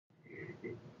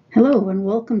Hello and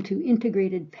welcome to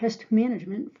Integrated Pest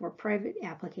Management for Private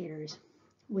Applicators.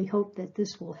 We hope that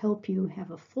this will help you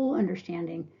have a full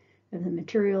understanding of the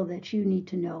material that you need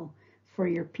to know for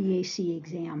your PAC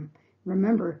exam.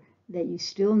 Remember that you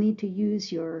still need to use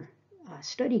your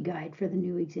study guide for the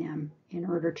new exam in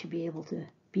order to be able to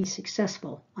be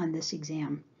successful on this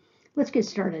exam. Let's get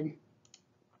started.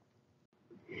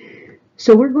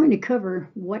 So we're going to cover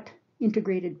what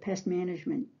integrated pest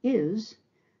management is,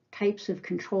 types of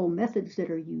control methods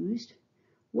that are used,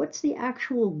 what's the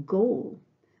actual goal,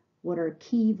 what are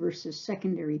key versus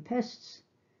secondary pests,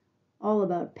 all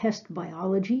about pest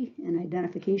biology and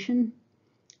identification,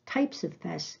 types of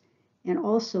pests, and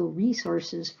also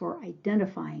resources for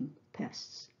identifying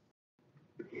pests.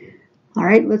 All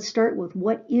right, let's start with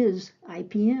what is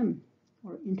IPM,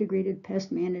 or Integrated Pest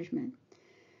Management.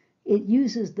 It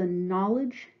uses the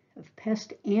knowledge of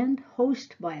pest and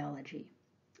host biology,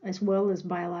 as well as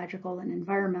biological and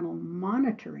environmental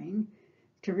monitoring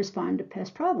to respond to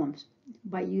pest problems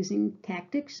by using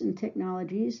tactics and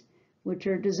technologies which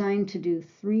are designed to do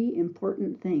three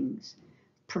important things: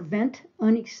 prevent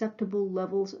unacceptable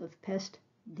levels of pest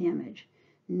damage.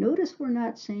 Notice we're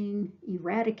not saying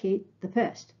eradicate the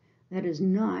pest. That is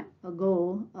not a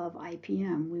goal of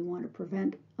IPM. We want to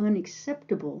prevent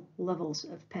unacceptable levels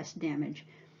of pest damage.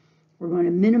 We're going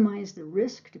to minimize the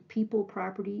risk to people,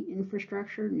 property,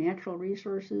 infrastructure, natural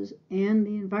resources, and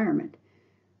the environment,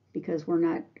 because we're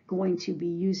not going to be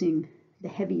using the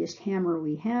heaviest hammer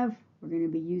we have. We're going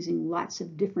to be using lots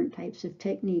of different types of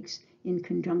techniques in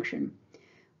conjunction.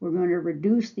 We're going to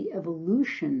reduce the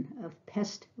evolution of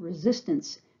pest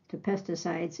resistance to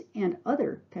pesticides and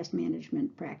other pest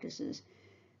management practices.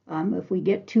 If we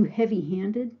get too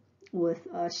heavy-handed with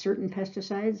certain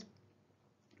pesticides,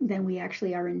 then we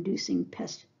actually are inducing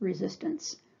pest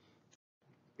resistance.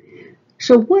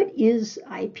 So what is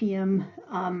IPM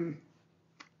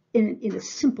in a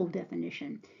simple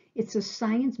definition? It's a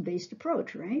science-based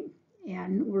approach, right?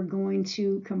 And we're going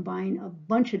to combine a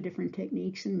bunch of different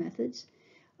techniques and methods.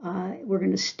 We're going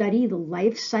to study the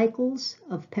life cycles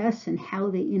of pests and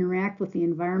how they interact with the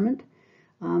environment.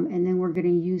 And then we're going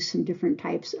to use some different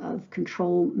types of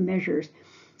control measures.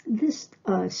 This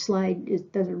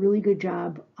slide does a really good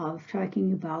job of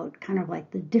talking about kind of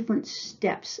like the different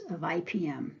steps of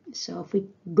IPM. So if we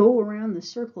go around the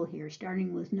circle here,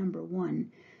 starting with number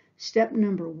one, step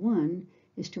number one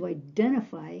is to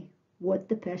identify what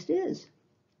the pest is.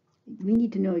 We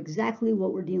need to know exactly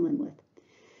what we're dealing with.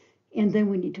 And then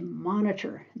we need to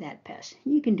monitor that pest.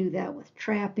 You can do that with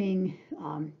trapping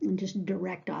and just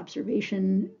direct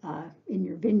observation in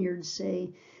your vineyards, say.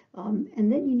 And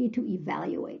then you need to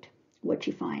evaluate what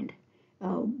you find.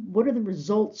 What are the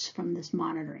results from this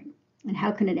monitoring? And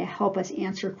how can it help us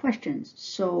answer questions?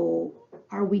 So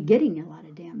are we getting a lot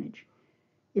of damage?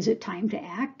 Is it time to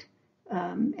act?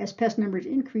 As pest numbers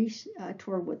increase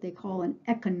toward what they call an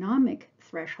economic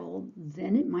threshold,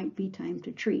 then it might be time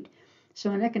to treat.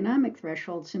 So an economic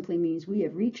threshold simply means we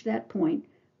have reached that point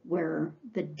where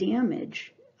the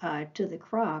damage to the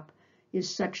crop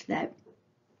is such that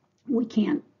we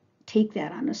can't take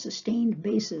that on a sustained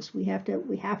basis. We have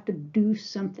to do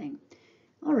something.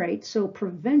 All right, so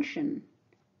prevention.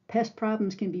 Pest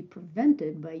problems can be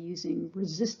prevented by using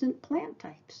resistant plant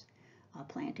types.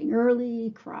 Planting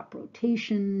early, crop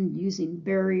rotation, using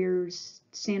barriers,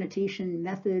 sanitation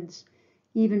methods,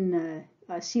 even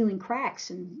sealing cracks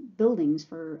in buildings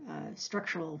for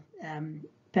structural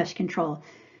pest control.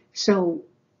 So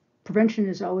prevention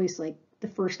is always like the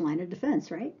first line of defense,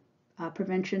 right?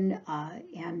 Prevention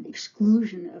and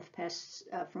exclusion of pests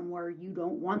from where you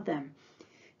don't want them.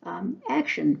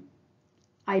 Action.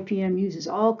 IPM uses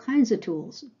all kinds of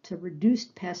tools to reduce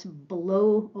pests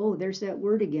below, oh, there's that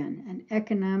word again, an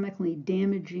economically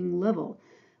damaging level.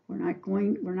 We're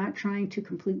not trying to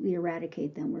completely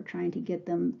eradicate them. We're trying to get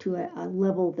them to a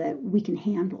level that we can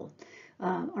handle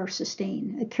or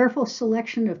sustain. A careful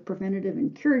selection of preventative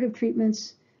and curative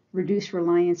treatments, reduce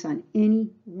reliance on any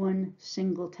one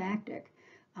single tactic.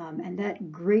 And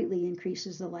that greatly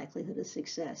increases the likelihood of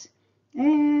success.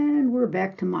 And we're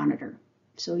back to monitor.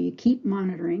 So you keep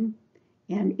monitoring,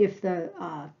 and if the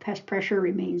pest pressure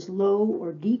remains low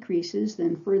or decreases,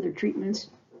 then further treatments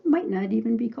might not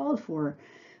even be called for.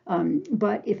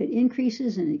 But if it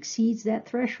increases and exceeds that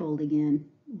threshold again,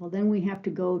 well, then we have to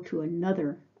go to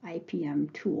another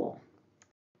IPM tool.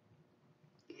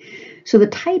 So the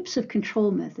types of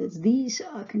control methods, these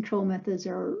control methods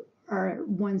are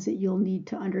ones that you'll need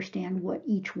to understand what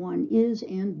each one is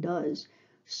and does.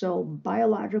 So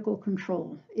biological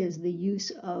control is the use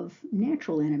of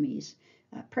natural enemies,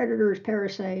 predators,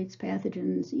 parasites,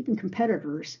 pathogens, even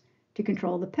competitors, to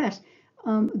control the pest.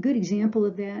 A good example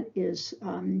of that is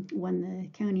when the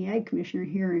county ag commissioner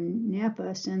here in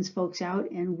Napa sends folks out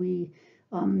and we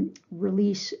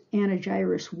release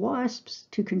anagyrus wasps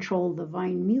to control the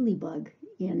vine mealybug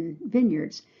in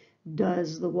vineyards.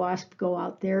 Does the wasp go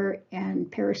out there and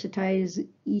parasitize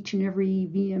each and every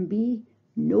VMB?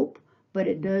 Nope, but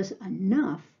it does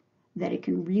enough that it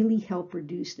can really help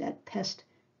reduce that pest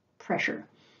pressure.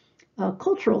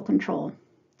 Cultural control.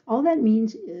 All that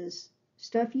means is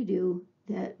stuff you do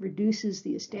that reduces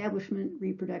the establishment,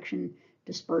 reproduction,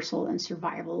 dispersal, and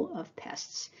survival of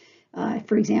pests.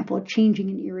 For example, changing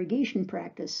an irrigation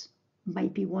practice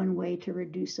might be one way to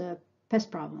reduce a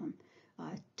pest problem.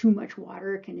 Too much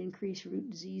water can increase root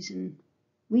disease in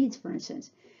weeds, for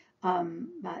instance.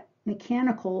 But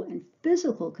mechanical and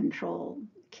physical control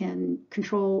can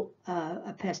control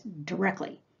a pest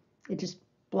directly. It just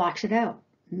blocks it out,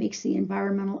 makes the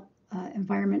environment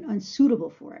unsuitable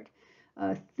for it.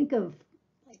 Think of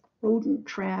like rodent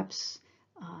traps,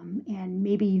 and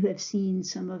maybe you have seen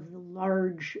some of the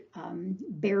large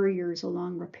barriers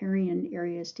along riparian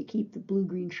areas to keep the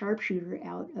blue-green sharpshooter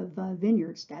out of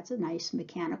vineyards. That's a nice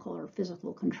mechanical or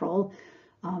physical control.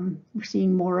 We're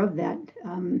seeing more of that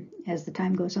as the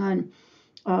time goes on.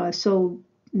 So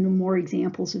more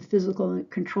examples of physical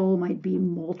control might be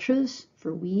mulches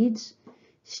for weeds,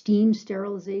 steam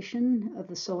sterilization of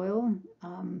the soil.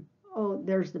 Oh,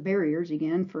 there's the barriers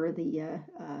again for the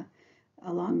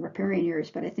along riparian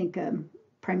areas, but I think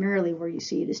primarily where you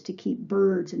see it is to keep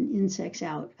birds and insects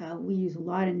out. We use a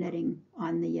lot of netting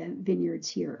on the vineyards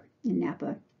here in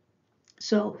Napa.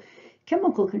 So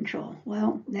chemical control,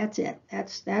 well, that's it.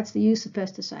 That's the use of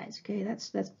pesticides. Okay,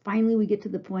 that's finally we get to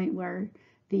the point where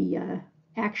the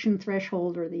action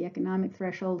threshold or the economic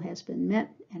threshold has been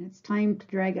met, and it's time to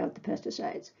drag out the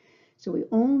pesticides. So we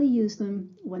only use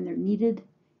them when they're needed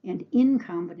and in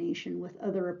combination with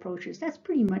other approaches. That's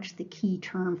pretty much the key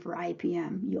term for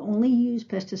IPM. You only use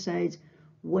pesticides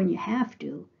when you have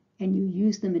to, and you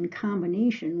use them in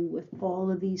combination with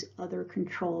all of these other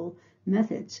control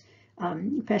methods.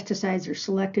 Pesticides are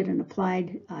selected and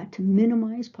applied to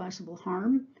minimize possible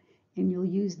harm, and you'll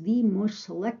use the most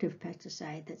selective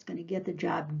pesticide that's going to get the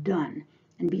job done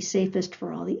and be safest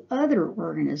for all the other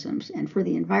organisms and for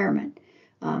the environment.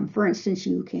 For instance,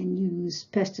 you can use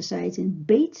pesticides in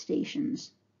bait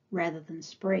stations rather than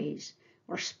sprays,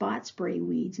 or spot spray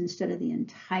weeds instead of the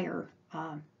entire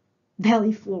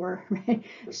valley floor, right?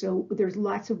 So there's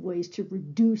lots of ways to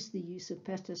reduce the use of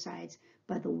pesticides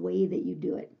by the way that you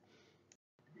do it.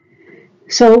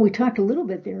 So we talked a little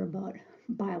bit there about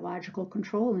biological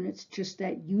control, and it's just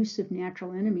that use of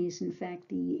natural enemies. In fact,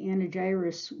 the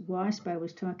anagyrus wasp I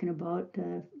was talking about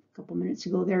a couple minutes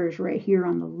ago there is right here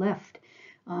on the left.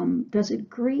 Does a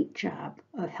great job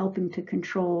of helping to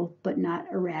control but not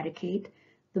eradicate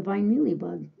the vine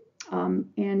mealybug.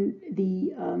 And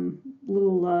the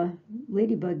little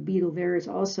ladybug beetle there is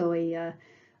also a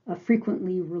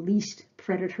frequently released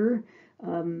predator,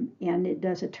 and it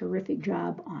does a terrific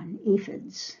job on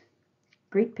aphids.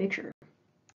 Great picture.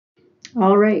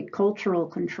 All right, cultural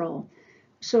control.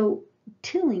 So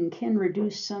tilling can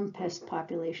reduce some pest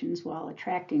populations while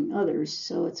attracting others,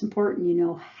 so it's important you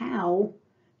know how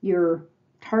your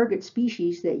target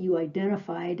species that you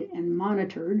identified and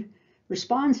monitored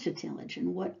responds to tillage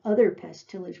and what other pest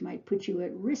tillage might put you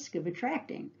at risk of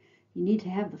attracting. You need to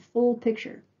have the full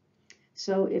picture.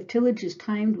 So if tillage is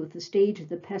timed with the stage of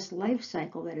the pest life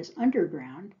cycle that is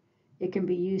underground, it can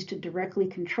be used to directly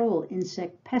control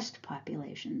insect pest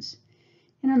populations.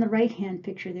 And on the right-hand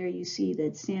picture there, you see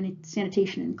that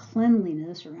sanitation and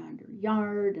cleanliness around your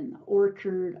yard and the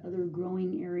orchard, other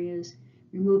growing areas,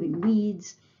 removing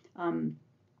weeds,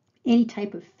 any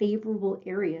type of favorable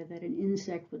area that an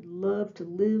insect would love to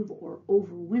live or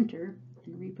overwinter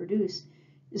and reproduce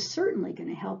is certainly going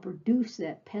to help reduce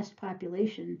that pest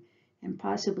population and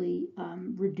possibly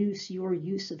reduce your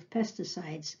use of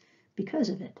pesticides because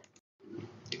of it.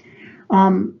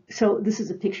 So this is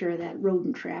a picture of that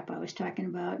rodent trap I was talking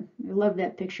about. I love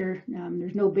that picture.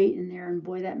 There's no bait in there, and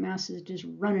boy, that mouse is just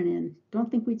running in.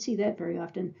 Don't think we'd see that very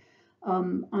often.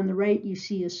 On the right, you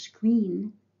see a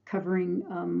screen covering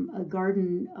a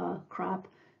garden crop.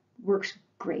 Works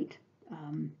great.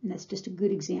 And that's just a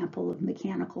good example of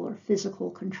mechanical or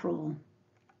physical control.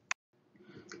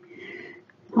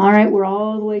 All right, we're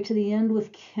all the way to the end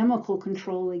with chemical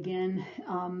control again,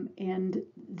 and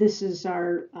this is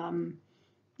our,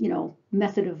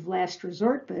 method of last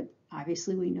resort, but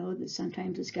obviously we know that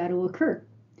sometimes it's got to occur.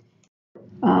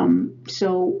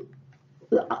 So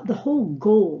the whole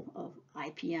goal of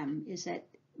IPM is that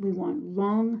we want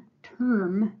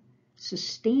long-term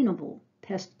sustainable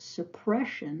pest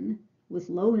suppression with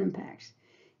low impacts.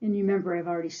 And you remember I've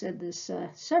already said this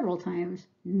several times,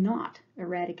 not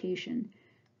eradication.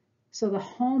 So the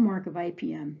hallmark of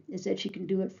IPM is that you can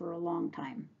do it for a long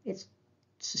time. It's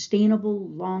sustainable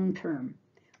long term.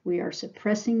 We are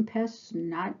suppressing pests,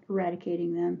 not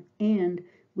eradicating them, and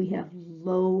we have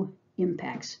low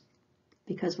impacts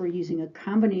because we're using a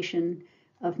combination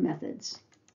of methods.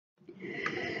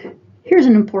 Here's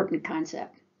an important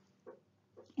concept,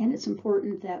 and it's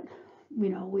important that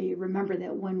we remember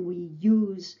that when we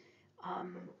use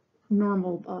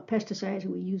normal pesticides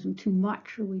and we use them too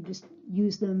much, or we just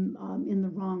use them in the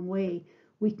wrong way,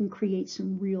 we can create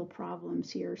some real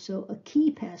problems here. So a key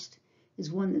pest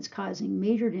is one that's causing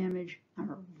major damage on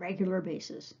a regular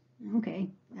basis. Okay,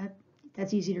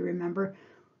 that's easy to remember.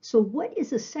 So what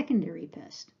is a secondary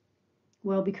pest?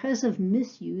 Well, because of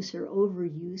misuse or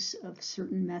overuse of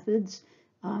certain methods,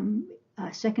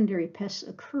 secondary pests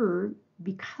occur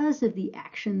because of the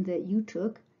action that you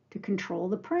took to control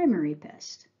the primary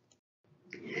pest.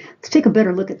 Let's take a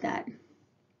better look at that.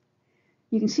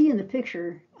 You can see in the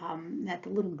picture that the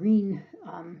little green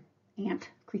ant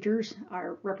creatures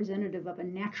are representative of a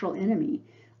natural enemy,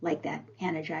 like that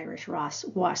Anagyrus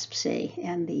wasp, say,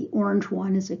 and the orange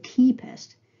one is a key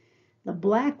pest. The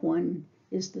black one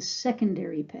is the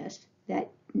secondary pest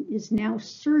that is now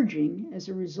surging as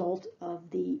a result of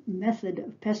the method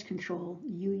of pest control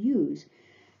you use.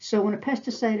 So when a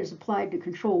pesticide is applied to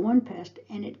control one pest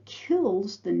and it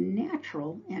kills the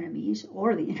natural enemies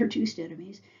or the introduced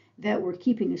enemies, that we're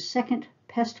keeping a second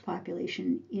pest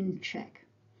population in check.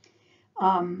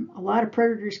 A lot of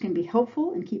predators can be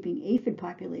helpful in keeping aphid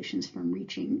populations from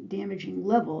reaching damaging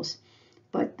levels,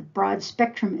 but the broad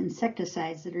spectrum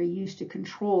insecticides that are used to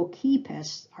control key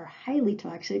pests are highly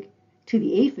toxic to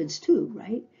the aphids too,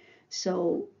 right?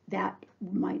 So that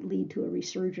might lead to a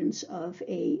resurgence of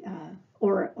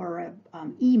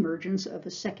emergence of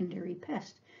a secondary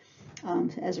pest.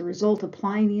 As a result,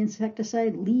 applying the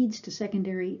insecticide leads to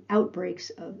secondary outbreaks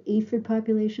of aphid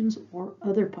populations or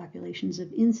other populations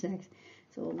of insects.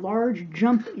 So a large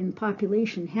jump in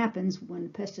population happens when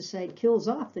pesticide kills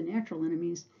off the natural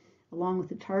enemies along with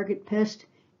the target pest,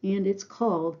 and it's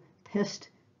called pest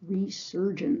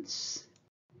resurgence.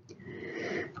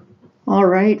 All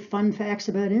right, fun facts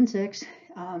about insects.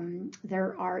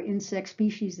 There are insect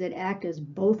species that act as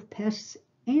both pests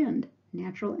and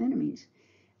natural enemies.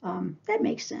 That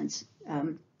makes sense.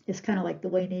 It's kind of like the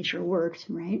way nature works,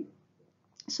 right?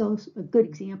 So a good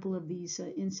example of these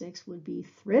insects would be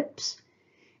thrips,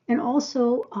 and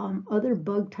also other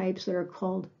bug types that are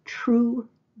called true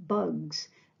bugs,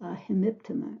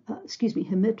 Hemiptera.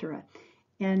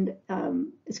 And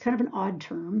it's kind of an odd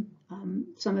term.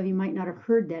 Some of you might not have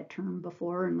heard that term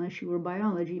before unless you were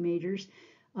biology majors,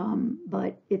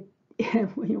 but it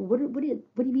what do you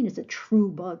mean it's a true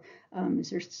bug? Is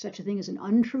there such a thing as an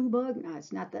untrue bug? No,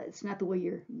 it's not that. It's not the way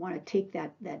you want to take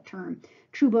that term.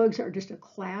 True bugs are just a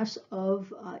class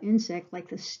of insect, like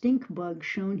the stink bug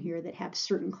shown here, that have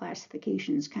certain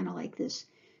classifications, kind of like this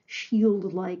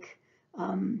shield-like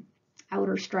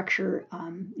outer structure.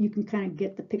 You can kind of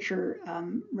get the picture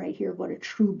right here of what a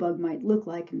true bug might look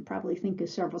like, and probably think of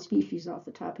several species off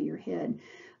the top of your head.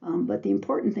 But the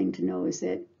important thing to know is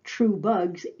that true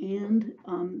bugs and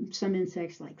some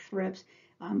insects like thrips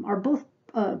are both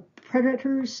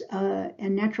predators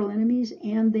and natural enemies,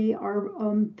 and they are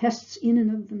pests in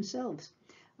and of themselves.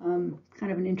 Kind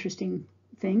of an interesting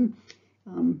thing.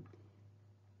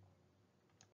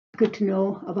 Good to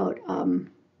know about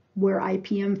where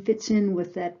IPM fits in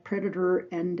with that predator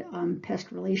and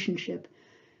pest relationship.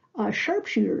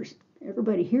 Sharpshooters.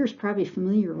 Everybody here is probably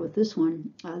familiar with this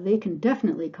one. They can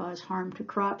definitely cause harm to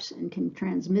crops and can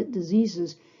transmit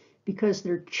diseases because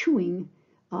they're chewing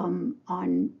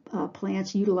on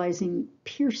plants utilizing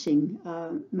piercing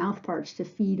mouth parts to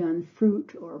feed on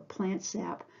fruit or plant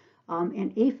sap.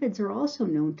 And aphids are also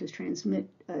known to transmit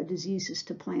diseases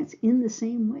to plants in the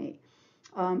same way.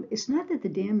 It's not that the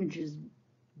damage is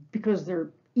because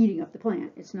they're eating up the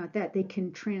plant. It's not that. They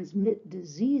can transmit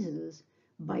diseases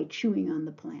by chewing on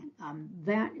the plant.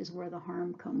 That is where the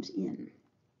harm comes in.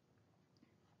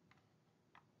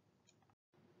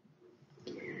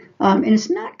 And it's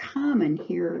not common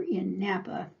here in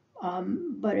Napa,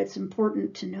 but it's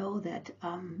important to know that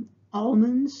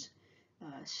almonds,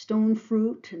 stone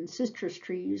fruit, and citrus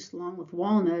trees, along with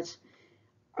walnuts,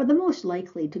 are the most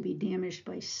likely to be damaged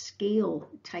by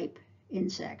scale-type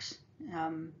insects.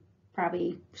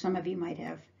 Probably some of you might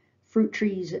have fruit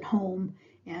trees at home,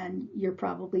 and you're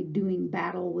probably doing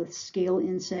battle with scale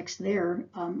insects there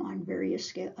on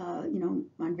various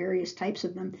on various types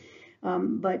of them.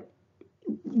 But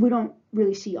we don't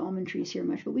really see almond trees here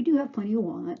much, but we do have plenty of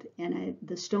walnut, and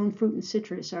the stone fruit and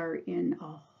citrus are in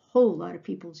a whole lot of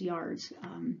people's yards,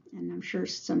 and I'm sure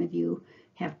some of you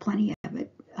have plenty of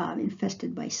it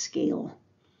infested by scale.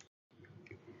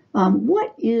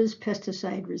 What is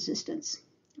pesticide resistance?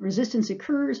 Resistance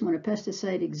occurs when a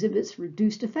pesticide exhibits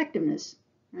reduced effectiveness,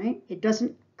 right? It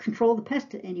doesn't control the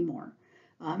pest anymore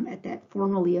at that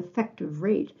formerly effective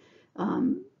rate.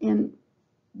 And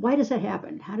why does that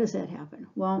happen? How does that happen?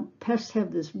 Well, pests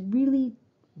have this really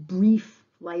brief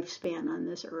lifespan on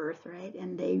this earth, right?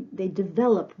 And they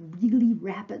develop really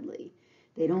rapidly.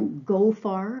 They don't go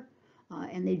far,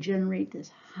 and they generate this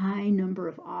high number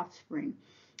of offspring.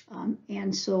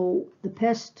 And so the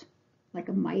pest, like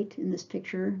a mite in this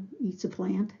picture, eats a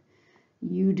plant.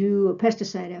 You do a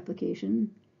pesticide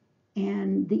application,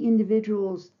 and the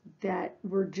individuals that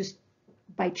were just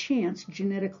by chance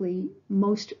genetically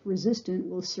most resistant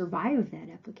will survive that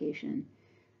application.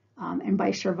 And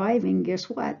by surviving, guess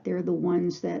what? They're the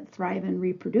ones that thrive and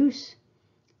reproduce.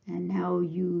 And now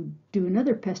you do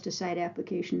another pesticide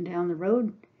application down the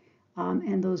road,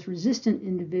 and those resistant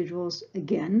individuals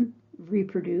again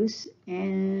reproduce,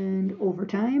 and over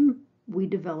time we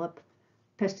develop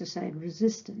pesticide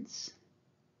resistance.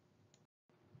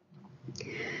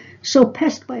 So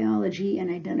pest biology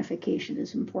and identification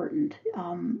is important,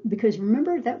 because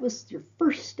remember, that was your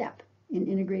first step in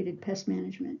integrated pest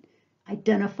management.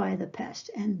 Identify the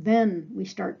pest, and then we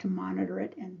start to monitor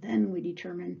it, and then we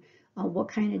determine what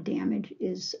kind of damage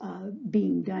is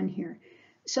being done here.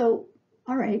 So,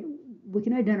 all right, we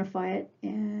can identify it,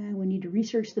 and we need to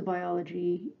research the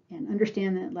biology and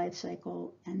understand that life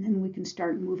cycle, and then we can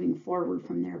start moving forward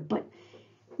from there. But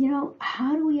you know,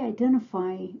 how do we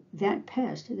identify that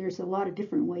pest? There's a lot of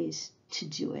different ways to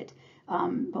do it.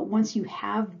 But once you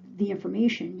have the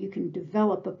information, you can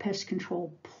develop a pest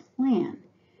control plan.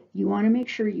 You want to make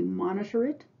sure you monitor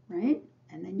it, right?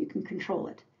 And then you can control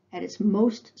it at its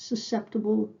most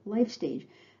susceptible life stage.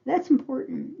 That's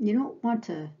important. You don't want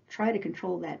to try to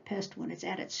control that pest when it's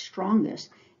at its strongest.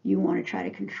 You want to try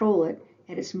to control it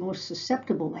at its most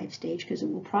susceptible life stage, because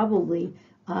it will probably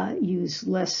use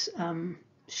less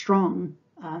strong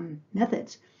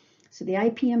methods. So the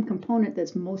IPM component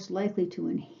that's most likely to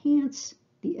enhance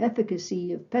the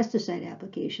efficacy of pesticide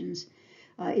applications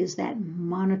is that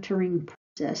monitoring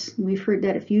process. We've heard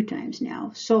that a few times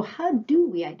now. So how do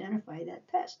we identify that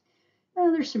pest?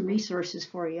 Well, there's some resources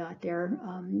for you out there.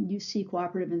 UC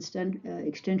Cooperative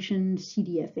Extension,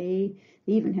 CDFA.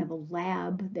 They even have a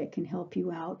lab that can help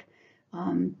you out.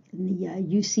 The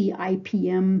UC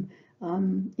IPM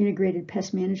Integrated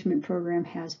Pest Management Program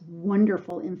has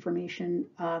wonderful information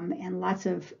and lots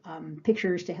of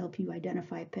pictures to help you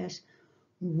identify pests.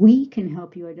 We can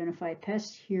help you identify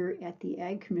pests here at the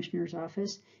Ag Commissioner's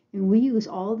Office, and we use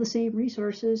all the same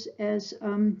resources as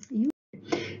you.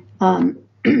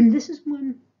 This is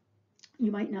one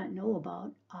you might not know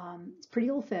about. It's pretty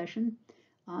old-fashioned.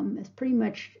 It's pretty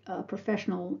much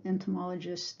professional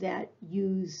entomologists that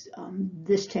use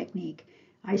this technique.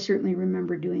 I certainly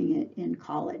remember doing it in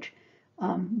college.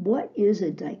 What is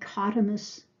a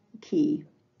dichotomous key?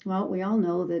 Well, we all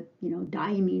know that,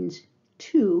 die means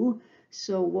two.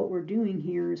 So what we're doing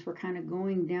here is we're kind of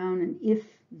going down an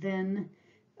if-then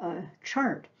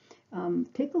chart.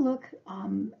 Take a look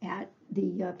at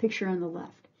the picture on the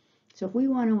left. So if we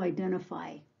want to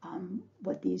identify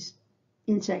what these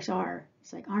insects are,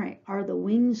 it's like, all right, are the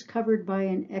wings covered by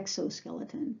an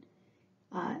exoskeleton?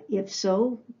 If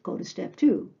so, go to step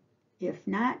 2. If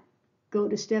not, go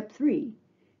to step 3.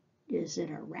 Is it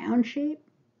a round shape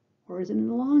or is it an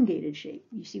elongated shape?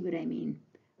 You see what I mean?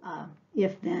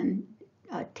 If-then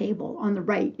table. On the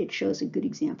right, it shows a good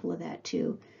example of that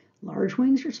too. Large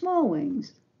wings or small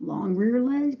wings, long rear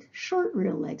legs, short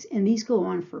rear legs, and these go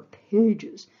on for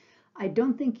pages. I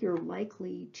don't think you're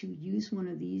likely to use one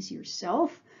of these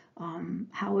yourself.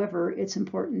 However, it's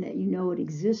important that you know it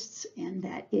exists and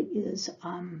that it is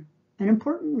an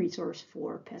important resource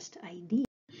for pest ID.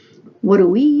 What do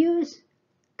we use?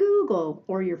 Google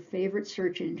or your favorite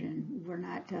search engine. We're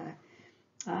not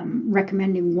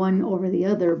recommending one over the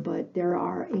other, but there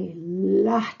are a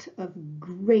lot of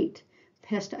great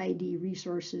pest ID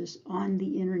resources on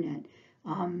the internet.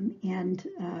 And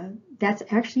that's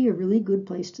actually a really good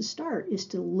place to start, is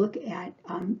to look at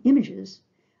images.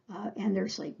 And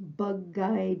there's like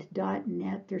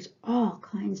bugguide.net. There's all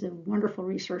kinds of wonderful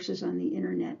resources on the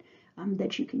internet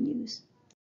that you can use.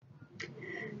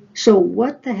 So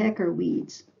what the heck are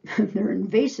weeds? They're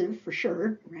invasive for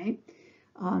sure, right?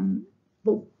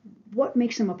 But what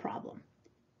makes them a problem?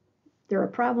 They're a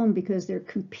problem because they're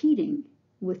competing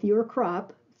with your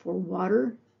crop for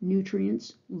water,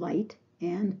 nutrients, light,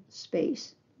 and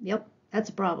space. Yep, that's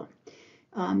a problem.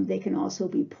 They can also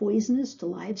be poisonous to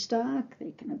livestock.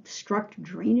 They can obstruct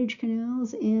drainage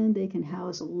canals, and they can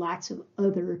house lots of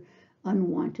other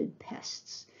unwanted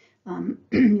pests.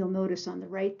 You'll notice on the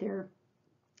right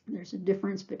there's a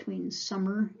difference between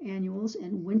summer annuals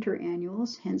and winter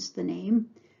annuals, hence the name.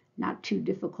 Not too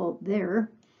difficult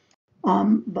there.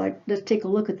 But let's take a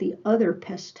look at the other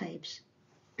pest types.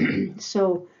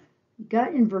 So you've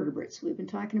got invertebrates. We've been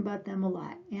talking about them a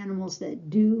lot. Animals that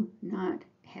do not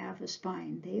have a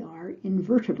spine. They are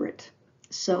invertebrate.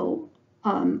 So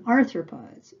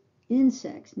arthropods,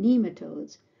 insects,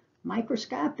 nematodes,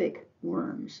 microscopic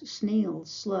worms, snails,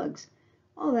 slugs,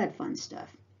 all that fun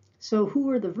stuff. So who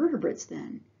are the vertebrates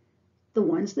then? The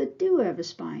ones that do have a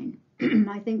spine.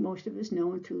 I think most of us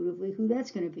know intuitively who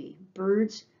that's going to be.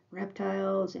 Birds,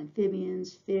 reptiles,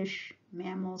 amphibians, fish,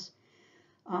 mammals.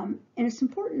 And it's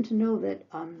important to know that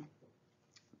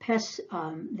pests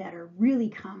that are really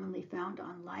commonly found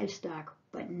on livestock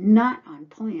but not on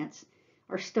plants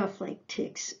are stuff like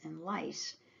ticks and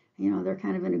lice. You know, they're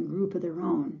kind of in a group of their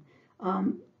own.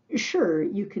 Sure,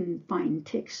 you can find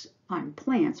ticks on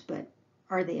plants, but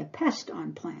are they a pest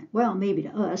on plant? Well, maybe to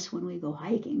us when we go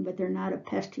hiking, but they're not a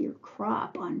pest to your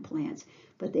crop on plants.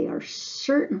 But they are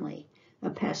certainly a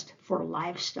pest for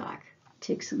livestock,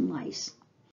 ticks and lice.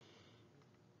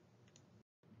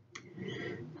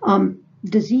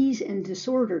 Disease and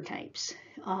disorder types.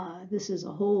 This is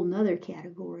a whole nother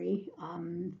category.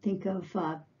 Think of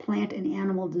plant and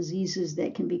animal diseases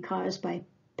that can be caused by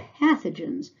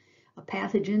pathogens. A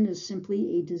pathogen is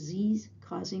simply a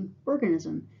disease-causing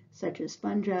organism, such as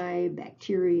fungi,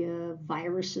 bacteria,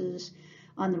 viruses.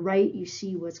 On the right, you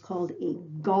see what's called a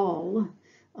gall,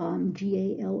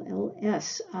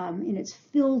 G-A-L-L-S, and it's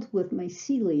filled with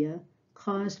mycelia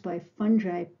caused by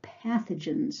fungi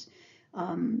pathogens.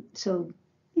 So,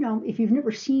 you know, if you've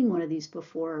never seen one of these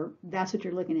before, that's what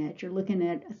you're looking at. You're looking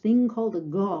at a thing called a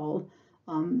gall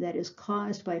that is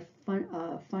caused by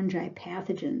fungi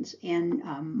pathogens, and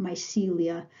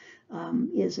mycelia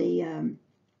is a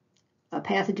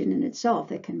pathogen in itself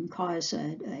that can cause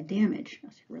damage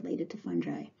related to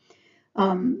fungi.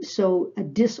 So a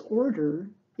disorder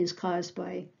is caused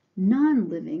by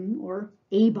non-living or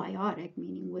abiotic,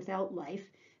 meaning without life,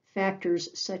 factors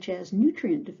such as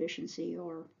nutrient deficiency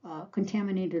or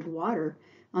contaminated water.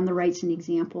 On the right's an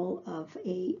example of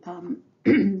a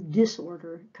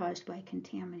disorder caused by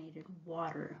contaminated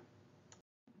water.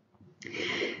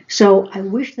 So I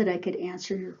wish that I could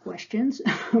answer your questions,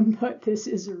 but this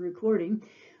is a recording.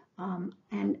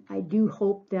 And I do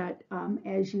hope that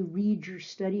as you read your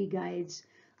study guides,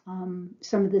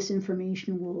 some of this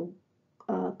information will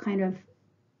kind of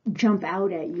jump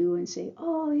out at you and say,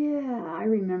 oh yeah, I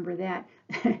remember that.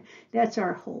 That's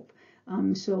our hope.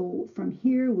 So from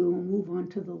here, we will move on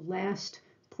to the last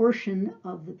portion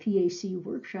of the PAC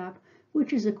workshop,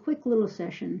 which is a quick little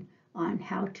session on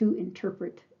how to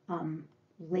interpret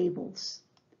labels.